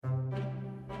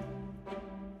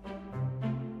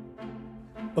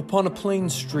Upon a plain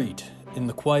street in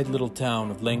the quiet little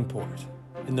town of Langport,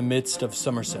 in the midst of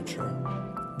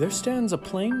Somersetshire, there stands a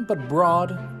plain but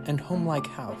broad and homelike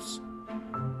house,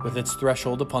 with its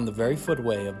threshold upon the very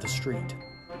footway of the street.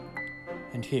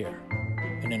 And here,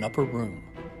 in an upper room,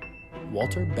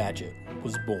 Walter Bagehot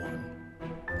was born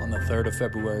on the 3rd of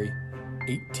February,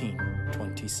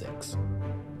 1826.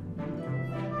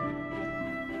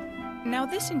 Now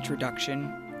this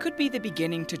introduction could be the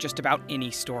beginning to just about any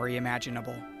story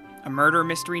imaginable. A murder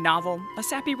mystery novel, a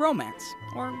sappy romance,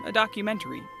 or a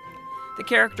documentary. The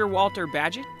character Walter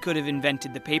Bagehot could have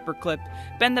invented the paperclip,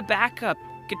 been the backup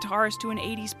guitarist to an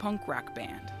 80s punk rock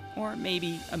band, or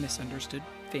maybe a misunderstood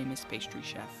famous pastry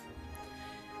chef.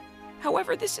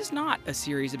 However, this is not a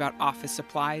series about office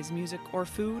supplies, music, or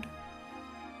food.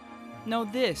 No,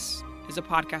 this is a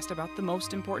podcast about the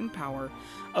most important power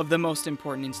of the most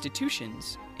important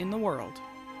institutions in the world.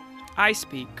 I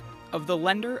speak of the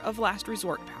lender of last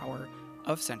resort power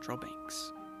of central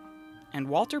banks. And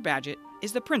Walter Bagehot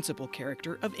is the principal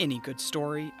character of any good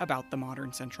story about the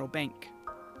modern central bank.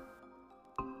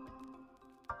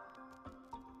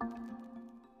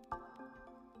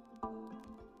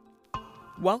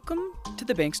 Welcome to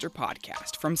the Bankster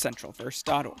Podcast from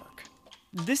centralverse.org.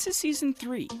 This is Season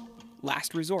 3,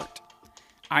 Last Resort.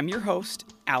 I'm your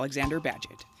host, Alexander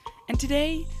Bagehot, and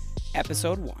today,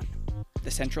 Episode 1,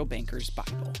 The Central Banker's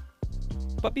Bible.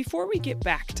 But before we get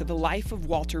back to the life of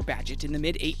Walter Bagehot in the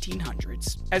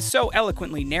mid-1800s, as so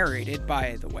eloquently narrated,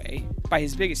 by the way, by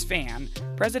his biggest fan,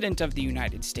 President of the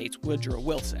United States Woodrow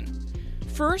Wilson,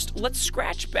 first, let's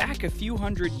scratch back a few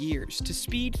hundred years to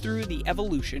speed through the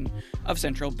evolution of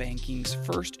central banking's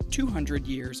first 200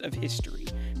 years of history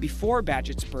before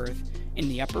Bagehot's birth in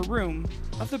the upper room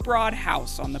of the broad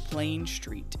house on the plain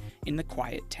street in the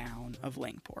quiet town of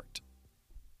Langport.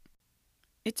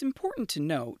 It's important to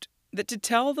note that to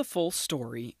tell the full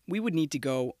story, we would need to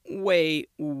go way,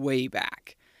 way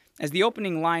back. As the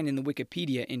opening line in the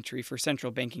Wikipedia entry for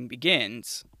central banking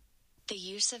begins, "The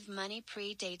use of money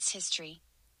predates history."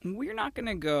 We're not going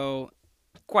to go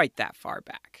quite that far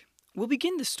back. We'll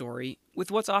begin the story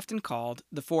with what's often called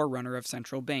the forerunner of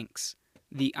central banks,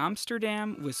 the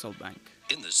Amsterdam Wisselbank.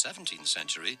 In the 17th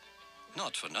century,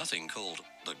 not for nothing called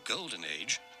the Golden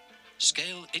Age,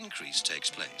 scale increase takes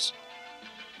place.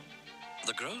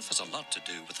 The growth has a lot to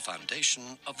do with the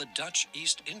foundation of the Dutch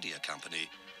East India Company,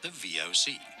 the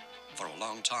VOC, for a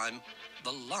long time,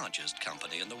 the largest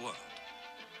company in the world.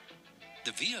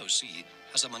 The VOC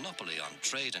has a monopoly on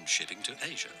trade and shipping to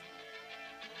Asia.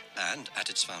 And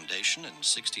at its foundation in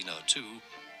 1602,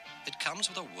 it comes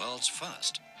with a world's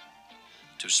first.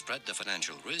 To spread the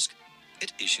financial risk,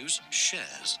 it issues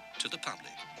shares to the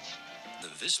public. The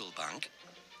Wisselbank,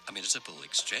 a municipal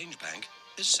exchange bank,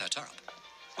 is set up,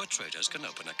 where traders can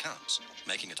open accounts,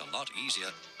 making it a lot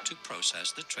easier to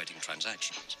process the trading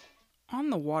transactions. On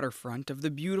the waterfront of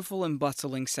the beautiful and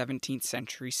bustling 17th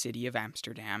century city of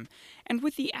Amsterdam, and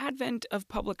with the advent of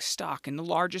public stock in the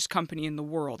largest company in the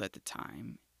world at the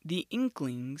time, the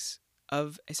inklings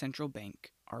of a central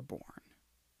bank are born.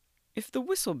 If the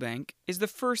Wisselbank is the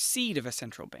first seed of a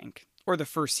central bank, or the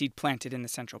first seed planted in the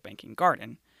central banking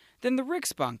garden, then the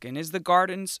Riksbanken is the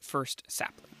garden's first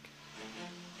sapling.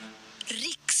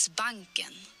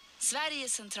 Riksbanken,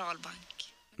 Sveriges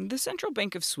centralbank. The Central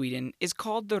Bank of Sweden is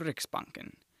called the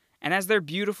Riksbanken, and as their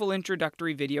beautiful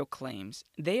introductory video claims,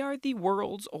 they are the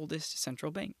world's oldest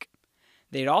central bank.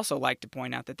 They'd also like to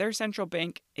point out that their central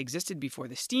bank existed before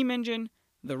the steam engine,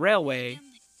 the railway,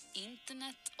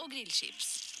 Internet och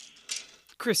grillchips.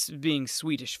 crisps being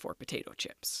Swedish for potato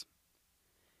chips.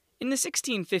 In the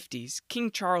 1650s,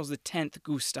 King Charles X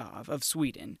Gustav of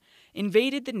Sweden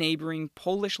invaded the neighboring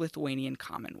Polish-Lithuanian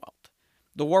Commonwealth.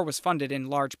 The war was funded in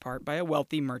large part by a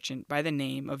wealthy merchant by the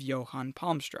name of Johann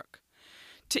Palmstruck.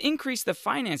 To increase the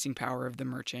financing power of the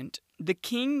merchant, the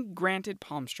king granted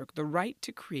Palmstruck the right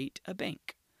to create a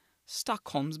bank,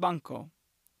 Stockholms Banco.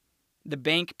 The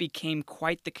bank became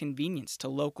quite the convenience to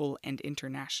local and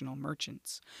international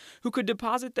merchants, who could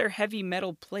deposit their heavy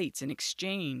metal plates in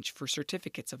exchange for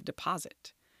certificates of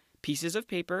deposit, pieces of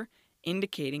paper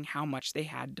indicating how much they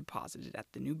had deposited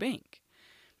at the new bank.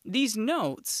 These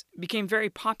notes became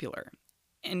very popular,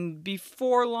 and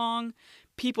before long,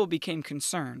 people became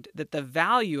concerned that the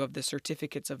value of the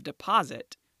certificates of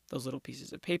deposit, those little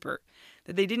pieces of paper,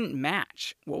 that they didn't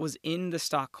match what was in the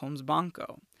Stockholms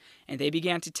Banco, and they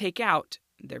began to take out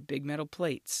their big metal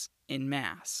plates en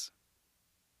masse.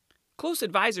 Close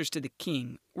advisors to the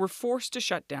king were forced to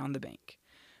shut down the bank,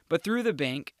 but through the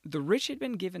bank, the rich had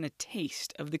been given a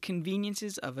taste of the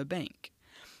conveniences of a bank.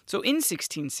 So in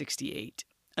 1668,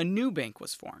 a new bank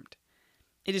was formed.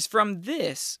 It is from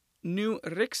this New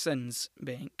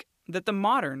Riksbank that the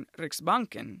modern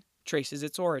Riksbanken traces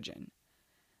its origin.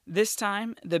 This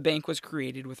time, the bank was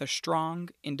created with a strong,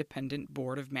 independent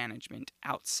board of management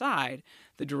outside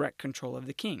the direct control of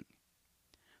the king.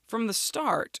 From the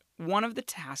start, one of the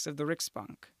tasks of the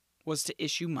Riksbank was to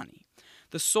issue money,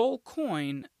 the sole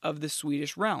coin of the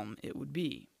Swedish realm it would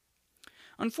be.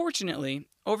 Unfortunately,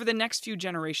 over the next few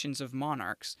generations of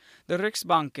monarchs, the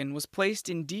Riksbanken was placed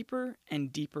in deeper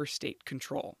and deeper state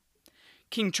control.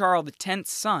 King Charles X's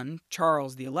son,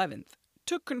 Charles XI,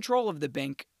 took control of the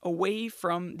bank away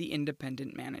from the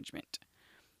independent management.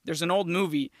 There's an old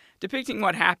movie depicting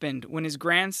what happened when his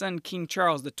grandson, King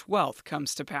Charles XII,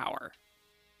 comes to power.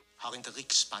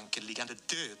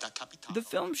 The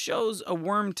film shows a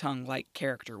worm-tongue-like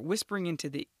character whispering into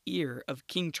the ear of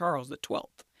King Charles XII.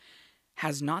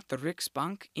 Has not the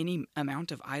Riksbank any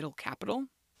amount of idle capital?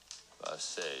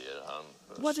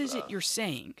 What is it you're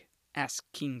saying?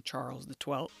 Asked King Charles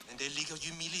XII.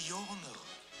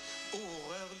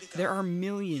 There are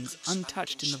millions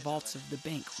untouched in the vaults of the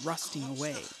bank, rusting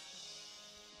away.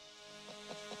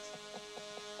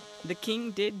 The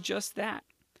king did just that.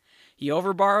 He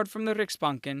overborrowed from the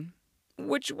Riksbanken,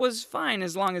 which was fine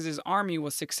as long as his army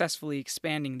was successfully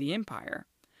expanding the empire.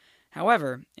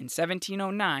 However, in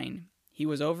 1709, he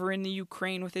was over in the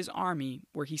Ukraine with his army,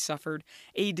 where he suffered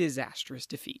a disastrous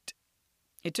defeat.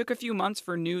 It took a few months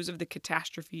for news of the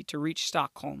catastrophe to reach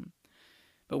Stockholm,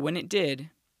 but when it did,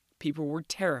 people were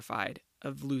terrified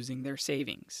of losing their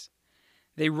savings.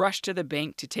 They rushed to the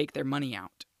bank to take their money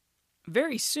out.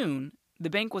 Very soon, the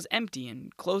bank was empty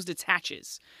and closed its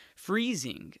hatches,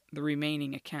 freezing the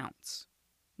remaining accounts.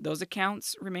 Those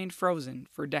accounts remained frozen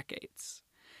for decades.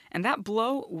 And that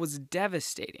blow was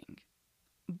devastating,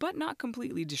 but not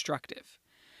completely destructive.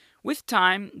 With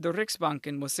time, the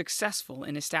Riksbanken was successful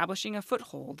in establishing a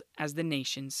foothold as the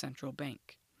nation's central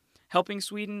bank, helping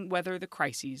Sweden weather the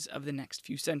crises of the next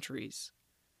few centuries.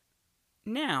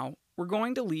 Now, we're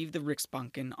going to leave the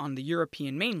Riksbanken on the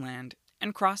European mainland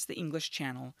and cross the English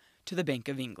Channel to the Bank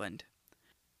of England.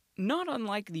 Not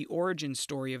unlike the origin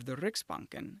story of the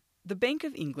Riksbanken, the Bank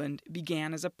of England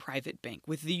began as a private bank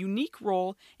with the unique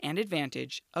role and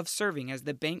advantage of serving as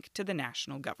the bank to the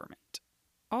national government.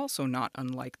 Also not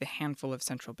unlike the handful of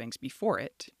central banks before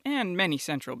it, and many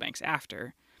central banks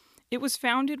after, it was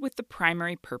founded with the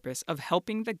primary purpose of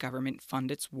helping the government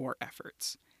fund its war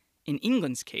efforts. In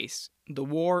England's case, the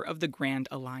War of the Grand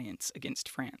Alliance against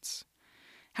France.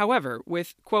 However,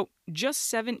 with, quote, just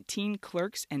 17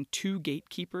 clerks and 2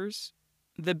 gatekeepers,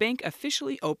 the bank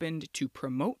officially opened to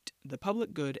promote the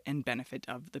public good and benefit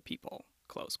of the people,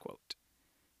 close quote.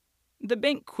 The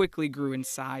bank quickly grew in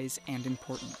size and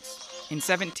importance. In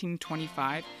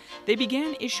 1725, they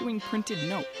began issuing printed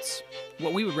notes,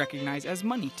 what we would recognize as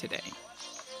money today.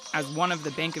 As one of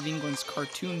the Bank of England's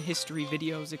cartoon history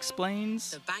videos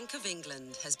explains, the Bank of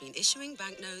England has been issuing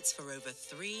banknotes for over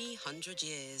 300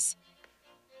 years.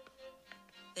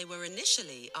 They were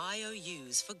initially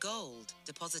IOUs for gold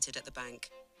deposited at the bank.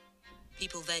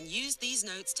 People then used these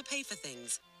notes to pay for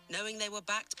things, knowing they were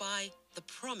backed by the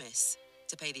promise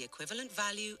to pay the equivalent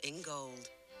value in gold.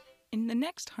 In the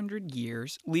next 100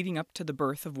 years leading up to the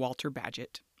birth of Walter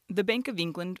Bagehot, the Bank of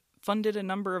England funded a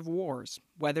number of wars,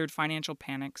 weathered financial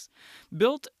panics,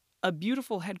 built a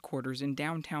beautiful headquarters in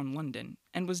downtown London,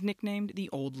 and was nicknamed the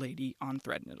Old Lady on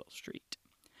Threadneedle Street.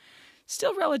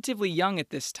 Still relatively young at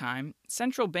this time,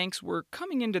 central banks were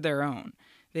coming into their own.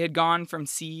 They had gone from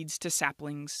seeds to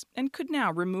saplings and could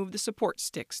now remove the support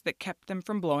sticks that kept them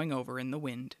from blowing over in the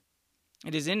wind.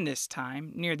 It is in this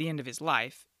time, near the end of his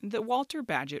life, that Walter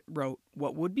Bagehot wrote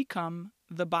what would become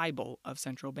the Bible of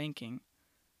central banking.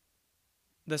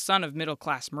 The son of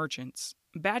middle-class merchants,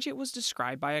 Bagehot was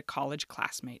described by a college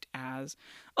classmate as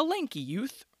a lanky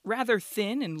youth, rather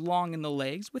thin and long in the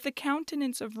legs, with a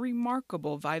countenance of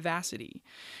remarkable vivacity,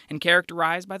 and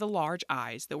characterized by the large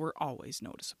eyes that were always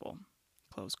noticeable.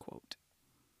 Close quote.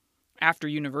 After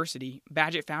university,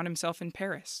 Bagehot found himself in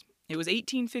Paris. It was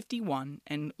 1851,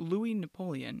 and Louis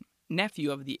Napoleon, nephew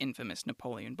of the infamous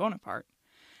Napoleon Bonaparte,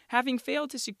 having failed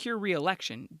to secure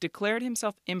re-election, declared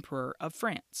himself Emperor of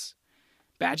France.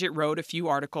 Bagehot wrote a few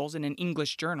articles in an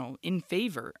English journal in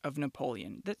favor of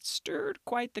Napoleon that stirred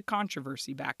quite the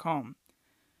controversy back home.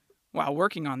 While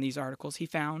working on these articles, he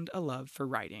found a love for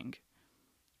writing.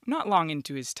 Not long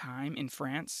into his time in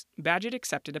France, Bagehot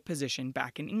accepted a position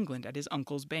back in England at his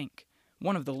uncle's bank,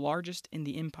 one of the largest in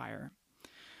the empire.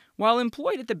 While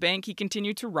employed at the bank, he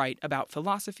continued to write about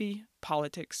philosophy,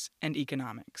 politics, and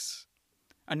economics.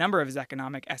 A number of his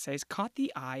economic essays caught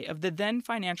the eye of the then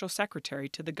financial secretary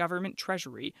to the government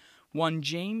treasury, one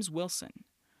James Wilson.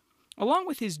 Along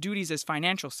with his duties as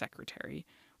financial secretary,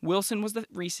 Wilson was the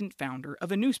recent founder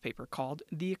of a newspaper called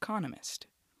The Economist.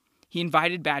 He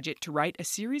invited Bagehot to write a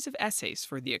series of essays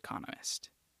for The Economist.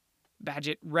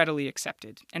 Bagehot readily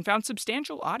accepted and found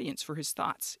substantial audience for his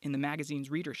thoughts in the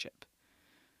magazine's readership.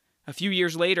 A few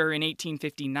years later, in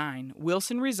 1859,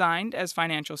 Wilson resigned as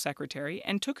financial secretary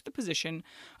and took the position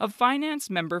of finance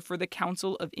member for the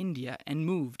Council of India and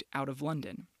moved out of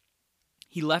London.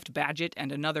 He left Bagehot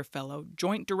and another fellow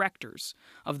joint directors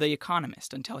of The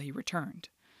Economist until he returned.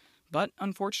 But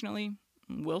unfortunately,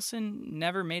 Wilson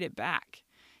never made it back.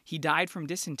 He died from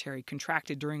dysentery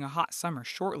contracted during a hot summer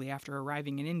shortly after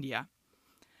arriving in India.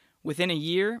 Within a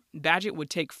year, Bagehot would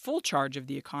take full charge of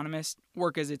The Economist,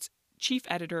 work as its chief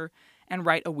editor, and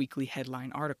write a weekly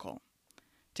headline article.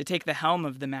 To take the helm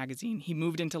of the magazine, he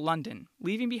moved into London,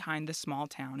 leaving behind the small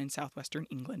town in southwestern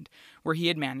England where he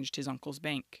had managed his uncle's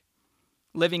bank.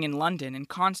 Living in London and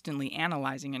constantly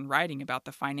analyzing and writing about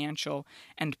the financial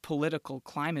and political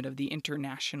climate of the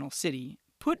international city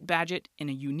put Bagehot in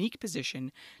a unique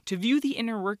position to view the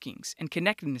inner workings and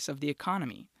connectedness of the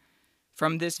economy.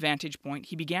 From this vantage point,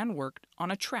 he began work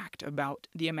on a tract about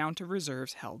the amount of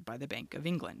reserves held by the Bank of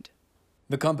England.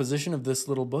 The composition of this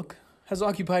little book has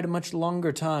occupied a much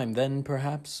longer time than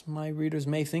perhaps my readers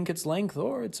may think its length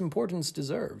or its importance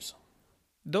deserves.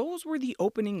 Those were the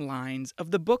opening lines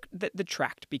of the book that the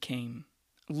tract became.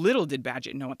 Little did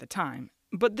Bagehot know at the time,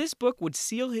 but this book would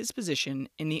seal his position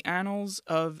in the annals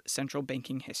of central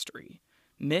banking history,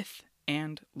 myth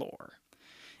and lore.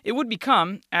 It would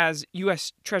become, as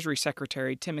U.S. Treasury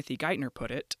Secretary Timothy Geithner put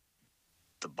it,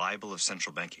 the Bible of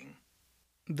Central Banking.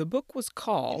 The book was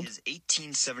called, In his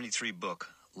 1873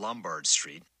 book, Lombard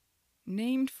Street,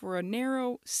 named for a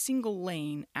narrow,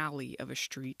 single-lane alley of a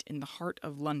street in the heart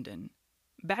of London.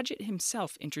 Bagehot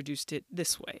himself introduced it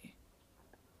this way.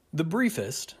 The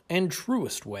briefest and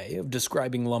truest way of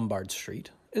describing Lombard Street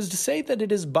is to say that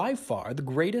it is by far the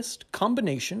greatest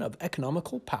combination of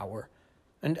economical power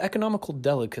and economical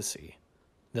delicacy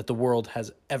that the world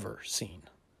has ever seen.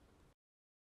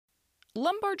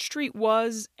 Lombard Street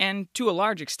was, and to a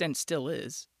large extent still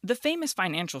is, the famous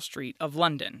financial street of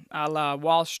London, a la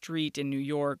Wall Street in New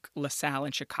York, LaSalle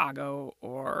in Chicago,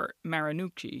 or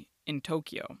Marunouchi in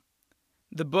Tokyo.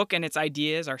 The book and its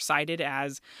ideas are cited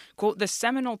as, quote, the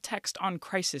seminal text on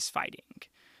crisis fighting,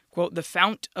 quote, the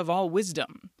fount of all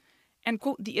wisdom, and,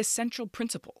 quote, the essential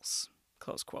principles,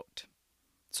 close quote.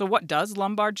 So what does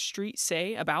Lombard Street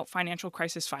say about financial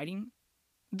crisis fighting?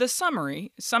 The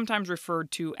summary, sometimes referred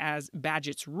to as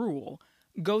Bagehot's Rule,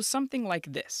 goes something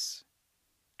like this.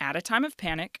 At a time of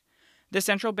panic, the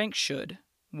central bank should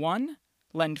 1.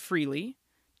 Lend freely,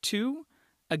 2.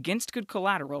 Against good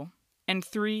collateral, and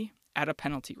 3. At a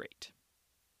penalty rate.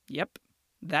 Yep,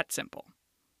 that simple.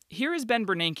 Here is Ben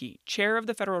Bernanke, chair of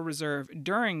the Federal Reserve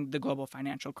during the global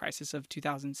financial crisis of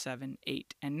 2007,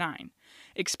 8, and 9,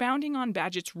 expounding on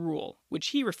Bagehot's Rule, which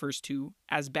he refers to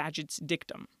as Bagehot's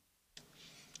dictum.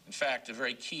 In fact, a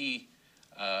very key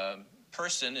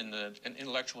person in the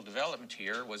intellectual development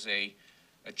here was a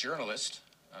journalist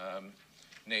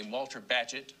named Walter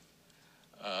Bagehot,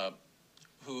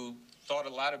 who thought a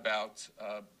lot about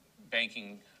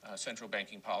central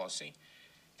banking policy.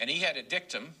 And he had a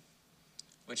dictum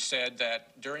which said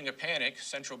that during a panic,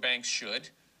 central banks should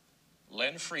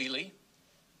lend freely.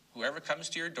 Whoever comes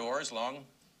to your door, as long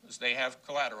as they have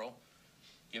collateral,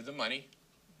 give them money.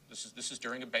 This is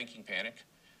during a banking panic.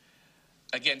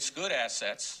 Against good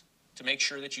assets, to make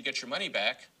sure that you get your money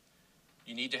back,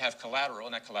 you need to have collateral,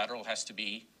 and that collateral has to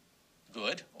be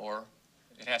good, or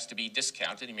it has to be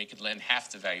discounted. You could lend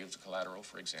half the value of the collateral,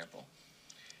 for example.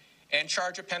 And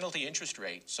charge a penalty interest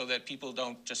rate so that people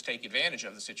don't just take advantage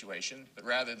of the situation, but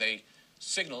rather they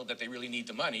signal that they really need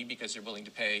the money because they're willing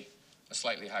to pay a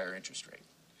slightly higher interest rate.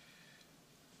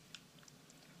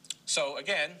 So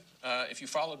again, if you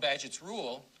follow Bagehot's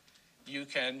Rule, you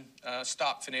can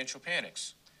stop financial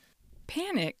panics.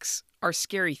 Panics are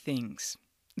scary things.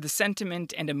 The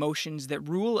sentiment and emotions that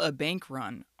rule a bank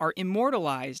run are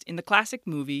immortalized in the classic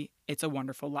movie It's a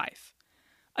Wonderful Life.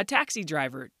 A taxi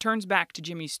driver turns back to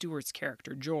Jimmy Stewart's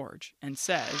character, George, and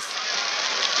says,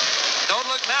 Don't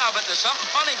look now, but there's something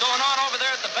funny going on over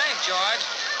there at the bank, George.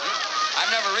 I've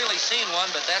never really seen one,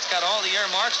 but that's got all the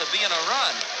earmarks of being a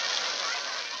run.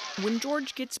 When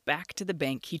George gets back to the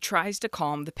bank, he tries to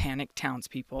calm the panicked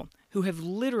townspeople, who have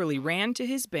literally ran to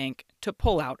his bank to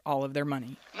pull out all of their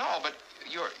money. No, but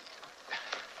you're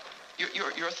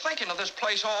thinking of this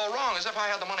place all wrong, as if I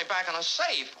had the money back in a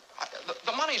safe.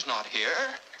 The money's not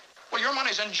here. Well, your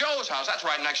money's in Joe's house. That's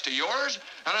right next to yours.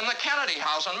 And in the Kennedy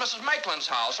house, and Mrs. Maitland's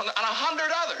house, and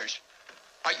 100 others.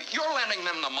 You're lending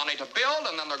them the money to build,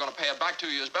 and then they're going to pay it back to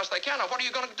you as best they can. Now, what are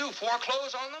you going to do,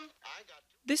 foreclose on them?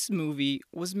 This movie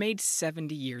was made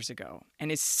 70 years ago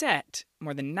and is set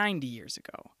more than 90 years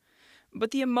ago.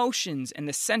 But the emotions and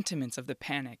the sentiments of the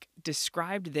panic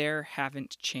described there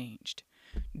haven't changed.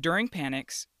 During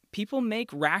panics, people make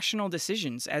rational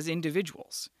decisions as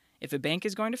individuals. If a bank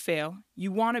is going to fail,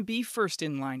 you want to be first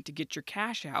in line to get your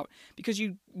cash out because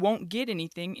you won't get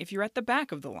anything if you're at the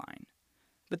back of the line.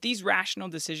 But these rational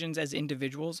decisions as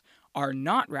individuals are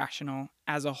not rational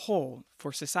as a whole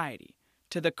for society.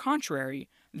 To the contrary,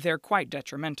 they're quite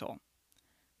detrimental.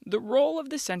 The role of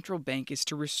the central bank is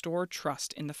to restore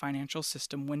trust in the financial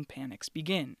system when panics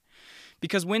begin.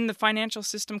 Because when the financial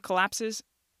system collapses,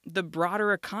 the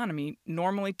broader economy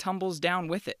normally tumbles down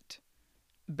with it.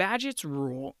 Bagehot's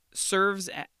rule serves,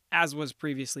 as was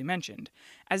previously mentioned,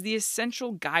 as the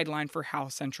essential guideline for how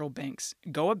central banks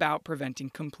go about preventing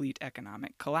complete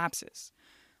economic collapses.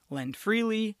 Lend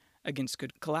freely, against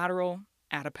good collateral,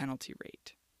 at a penalty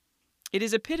rate. It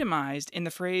is epitomized in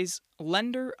the phrase,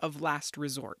 lender of last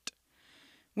resort.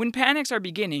 When panics are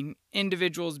beginning,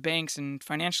 individuals, banks, and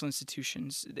financial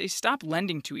institutions, they stop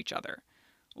lending to each other.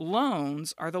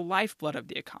 Loans are the lifeblood of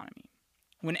the economy.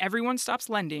 When everyone stops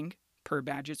lending, per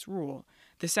Bagehot's rule,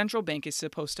 the central bank is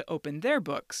supposed to open their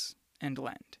books and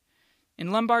lend. In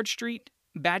Lombard Street,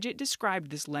 Bagehot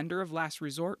described this lender of last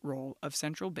resort role of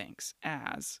central banks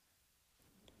as,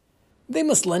 They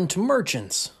must lend to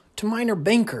merchants, to minor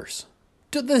bankers,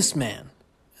 to this man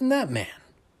and that man,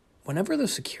 whenever the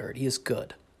security is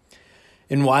good.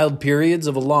 In wild periods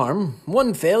of alarm,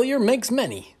 one failure makes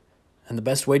many, and the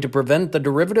best way to prevent the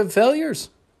derivative failures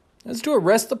is to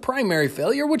arrest the primary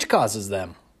failure which causes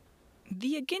them.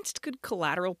 The against good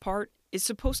collateral part is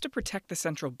supposed to protect the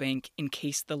central bank in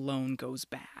case the loan goes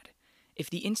bad. If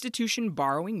the institution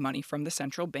borrowing money from the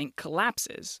central bank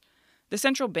collapses, the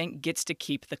central bank gets to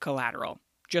keep the collateral,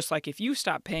 just like if you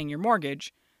stop paying your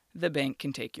mortgage, the bank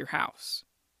can take your house.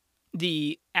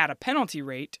 The at a penalty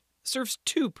rate serves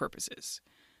two purposes.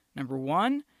 Number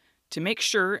one, to make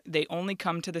sure they only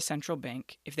come to the central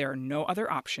bank if there are no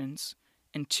other options,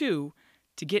 and two,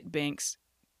 to get banks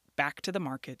back to the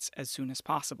markets as soon as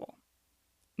possible.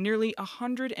 Nearly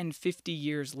 150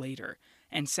 years later,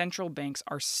 and central banks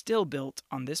are still built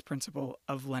on this principle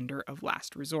of lender of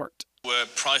last resort. We're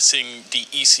pricing the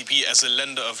ECB as a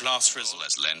lender of last resort.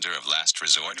 As lender of last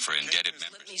resort for indebted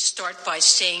members. Let me start by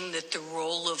saying that the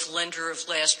role of lender of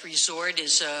last resort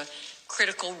is a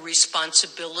critical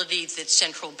responsibility that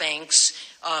central banks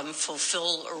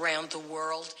fulfill around the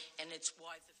world, and it's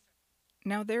why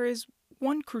Now there is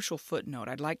one crucial footnote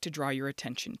I'd like to draw your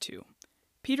attention to.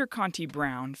 Peter Conti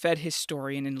Brown, Fed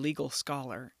historian and legal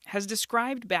scholar, has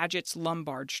described Bagehot's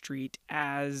Lombard Street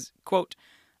as, quote,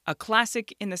 a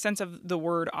classic in the sense of the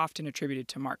word often attributed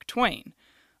to Mark Twain,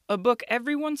 a book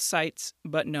everyone cites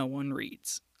but no one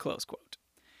reads, close quote.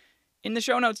 In the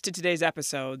show notes to today's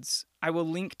episodes, I will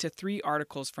link to 3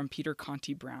 articles from Peter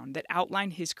Conti Brown that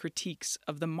outline his critiques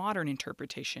of the modern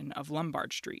interpretation of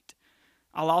Lombard Street.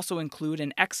 I'll also include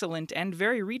an excellent and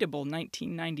very readable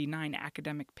 1999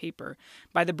 academic paper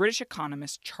by the British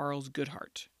economist Charles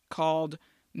Goodhart called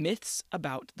Myths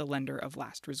About the Lender of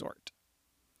Last Resort.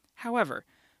 However,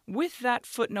 with that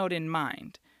footnote in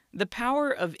mind, the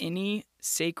power of any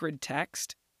sacred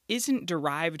text isn't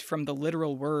derived from the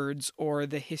literal words or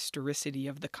the historicity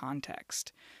of the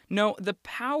context. No, the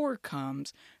power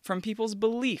comes from people's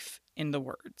belief in the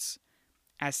words.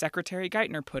 As Secretary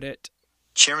Geithner put it,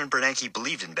 Chairman Bernanke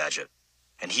believed in Bagehot,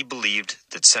 and he believed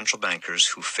that central bankers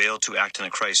who failed to act in a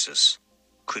crisis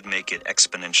could make it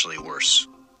exponentially worse.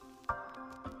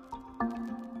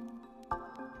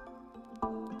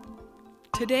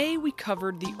 Today we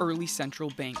covered the early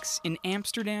central banks in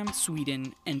Amsterdam,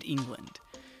 Sweden, and England.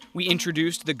 We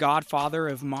introduced the godfather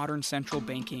of modern central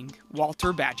banking,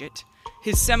 Walter Bagehot,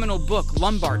 his seminal book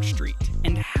Lombard Street,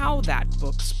 and how that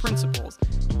book's principles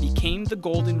became the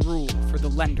golden rule for the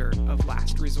lender of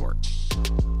last resort.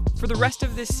 For the rest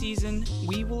of this season,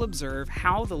 we will observe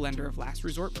how the lender of last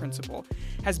resort principle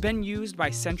has been used by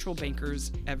central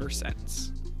bankers ever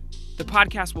since. The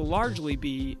podcast will largely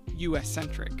be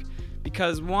US-centric,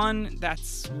 because 1,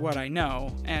 that's what I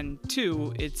know, and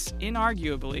 2, it's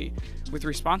inarguably, with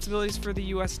responsibilities for the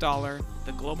US dollar,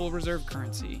 the global reserve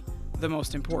currency, the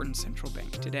most important central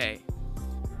bank today.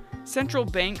 Central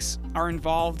banks are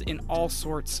involved in all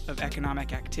sorts of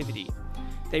economic activity.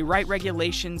 They write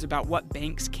regulations about what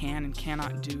banks can and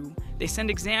cannot do. They send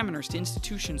examiners to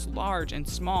institutions large and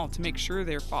small to make sure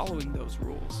they're following those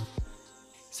rules.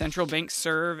 Central banks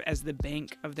serve as the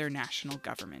bank of their national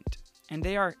government, and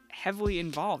they are heavily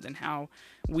involved in how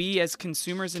we as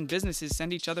consumers and businesses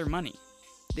send each other money.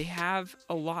 They have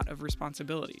a lot of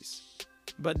responsibilities.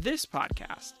 But this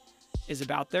podcast is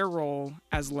about their role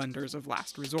as lenders of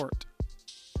last resort.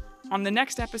 On the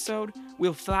next episode,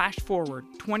 we'll flash forward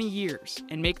 20 years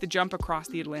and make the jump across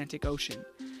the Atlantic Ocean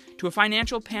to a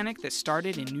financial panic that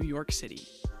started in New York City.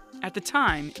 At the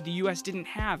time, the U.S. didn't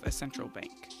have a central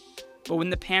bank. But when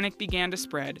the panic began to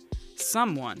spread,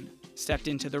 someone stepped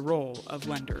into the role of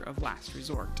lender of last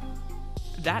resort.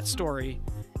 That story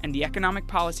and the economic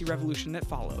policy revolution that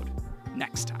followed,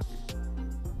 next time.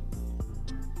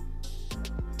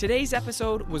 Today's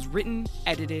episode was written,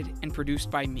 edited, and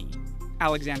produced by me,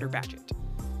 Alexander Badgett.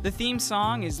 The theme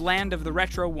song is Land of the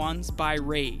Retro Ones by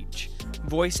Rage.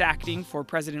 Voice acting for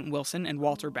President Wilson and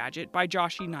Walter Badgett by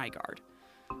Joshi Nygaard.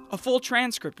 A full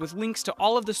transcript with links to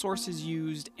all of the sources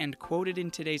used and quoted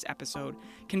in today's episode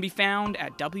can be found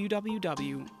at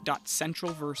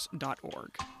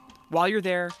www.centralverse.org. While you're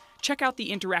there, check out the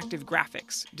interactive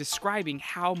graphics describing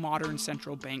how modern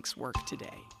central banks work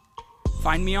today.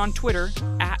 Find me on Twitter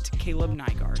at Caleb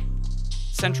Nygaard.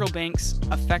 Central banks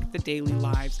affect the daily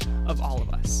lives of all of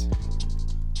us.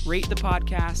 Rate the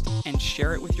podcast and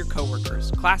share it with your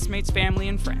coworkers, classmates, family,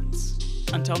 and friends.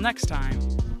 Until next time,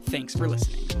 thanks for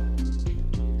listening.